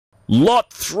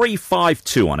Lot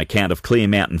 352 on account of Clear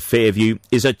Mountain Fairview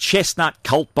is a chestnut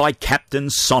colt by Captain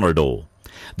Sonador.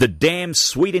 The Damn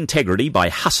Sweet Integrity by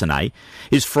Hussein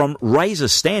is from Razor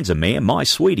Stanza mare My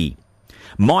Sweetie.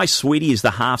 My Sweetie is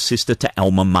the half-sister to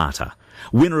Alma Mater,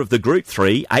 winner of the Group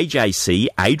 3 AJC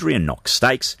Adrian Knox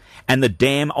Stakes and the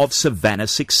Dam of Savannah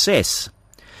Success.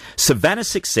 Savannah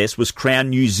Success was crowned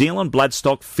New Zealand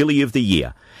Bloodstock Filly of the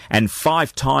Year and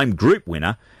 5-time group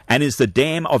winner and is the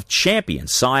dam of champion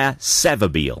sire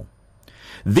Savabeel.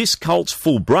 This colt's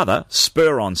full brother,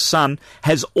 Spur on Sun,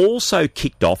 has also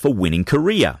kicked off a winning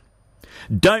career.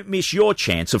 Don't miss your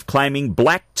chance of claiming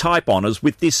black type honours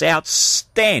with this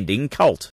outstanding colt.